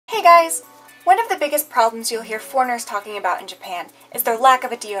Hey guys! One of the biggest problems you'll hear foreigners talking about in Japan is their lack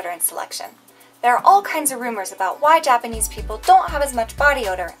of a deodorant selection. There are all kinds of rumors about why Japanese people don't have as much body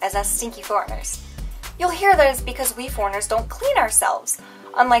odor as us stinky foreigners. You'll hear that it's because we foreigners don't clean ourselves,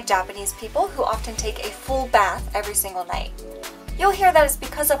 unlike Japanese people who often take a full bath every single night. You'll hear that it's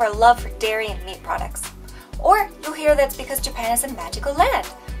because of our love for dairy and meat products. Or you'll hear that it's because Japan is a magical land,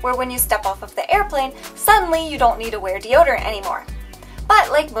 where when you step off of the airplane, suddenly you don't need to wear deodorant anymore. But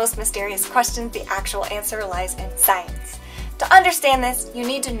like most mysterious questions, the actual answer lies in science. To understand this, you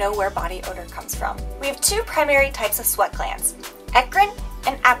need to know where body odor comes from. We have two primary types of sweat glands, eccrine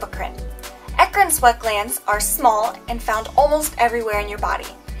and apocrine. Eccrine sweat glands are small and found almost everywhere in your body.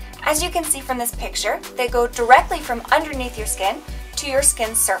 As you can see from this picture, they go directly from underneath your skin to your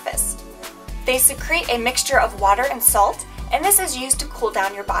skin's surface. They secrete a mixture of water and salt, and this is used to cool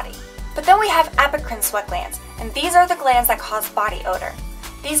down your body. But then we have apocrine sweat glands, and these are the glands that cause body odor.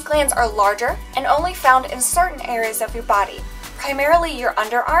 These glands are larger and only found in certain areas of your body, primarily your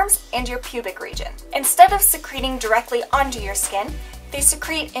underarms and your pubic region. Instead of secreting directly onto your skin, they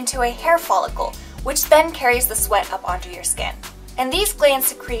secrete into a hair follicle, which then carries the sweat up onto your skin. And these glands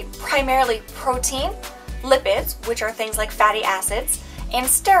secrete primarily protein, lipids, which are things like fatty acids, and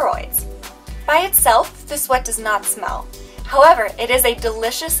steroids. By itself, the sweat does not smell. However, it is a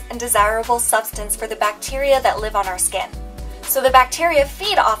delicious and desirable substance for the bacteria that live on our skin. So the bacteria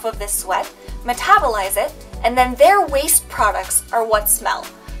feed off of this sweat, metabolize it, and then their waste products are what smell.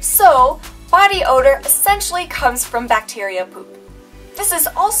 So, body odor essentially comes from bacteria poop. This is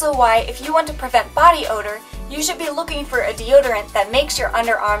also why if you want to prevent body odor, you should be looking for a deodorant that makes your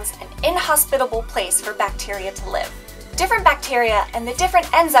underarms an inhospitable place for bacteria to live. Different bacteria and the different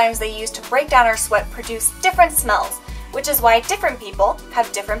enzymes they use to break down our sweat produce different smells, which is why different people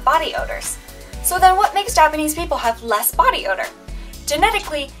have different body odors. So then what makes Japanese people have less body odor?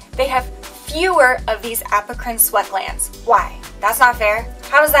 Genetically, they have fewer of these apocrine sweat glands. Why? That's not fair.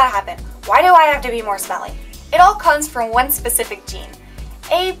 How does that happen? Why do I have to be more smelly? It all comes from one specific gene,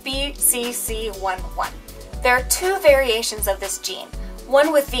 ABCC11. There are two variations of this gene,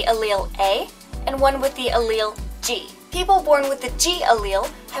 one with the allele A and one with the allele G. People born with the G allele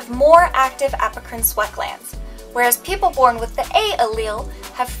have more active apocrine sweat glands, whereas people born with the A allele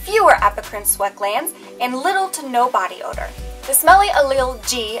have fewer apocrine sweat glands and little to no body odor. The smelly allele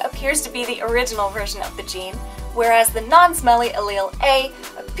G appears to be the original version of the gene, whereas the non-smelly allele A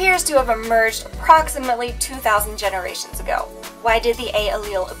appears to have emerged approximately 2,000 generations ago. Why did the A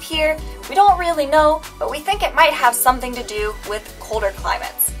allele appear? We don't really know, but we think it might have something to do with colder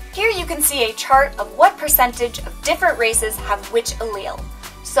climates. Here you can see a chart of what percentage of different races have which allele.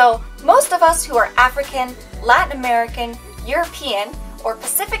 So, most of us who are African, Latin American, European, or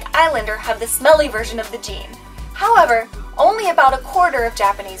Pacific Islander have the smelly version of the gene. However, only about a quarter of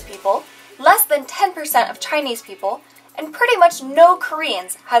Japanese people, less than 10% of Chinese people, and pretty much no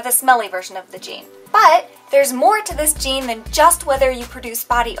Koreans have the smelly version of the gene. But there's more to this gene than just whether you produce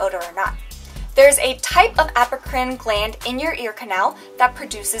body odor or not. There's a type of apocrine gland in your ear canal that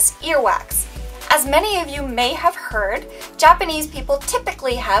produces earwax. As many of you may have heard, Japanese people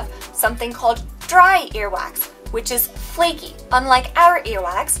typically have something called dry earwax, which is flaky, unlike our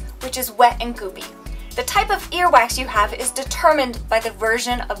earwax, which is wet and goopy. The type of earwax you have is determined by the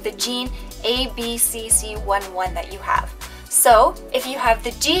version of the gene ABCC11 that you have. So, if you have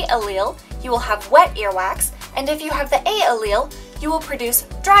the G allele, you will have wet earwax, and if you have the A allele, you will produce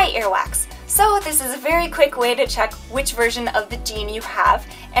dry earwax. So this is a very quick way to check which version of the gene you have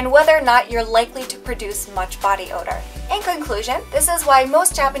and whether or not you're likely to produce much body odor. In conclusion, this is why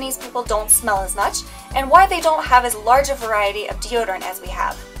most Japanese people don't smell as much and why they don't have as large a variety of deodorant as we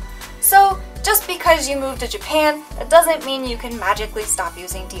have. So, just because you moved to Japan, that doesn't mean you can magically stop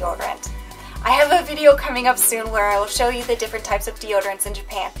using deodorant. I have a video coming up soon where I will show you the different types of deodorants in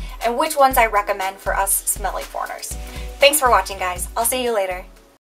Japan and which ones I recommend for us smelly foreigners. Thanks for watching, guys. I'll see you later.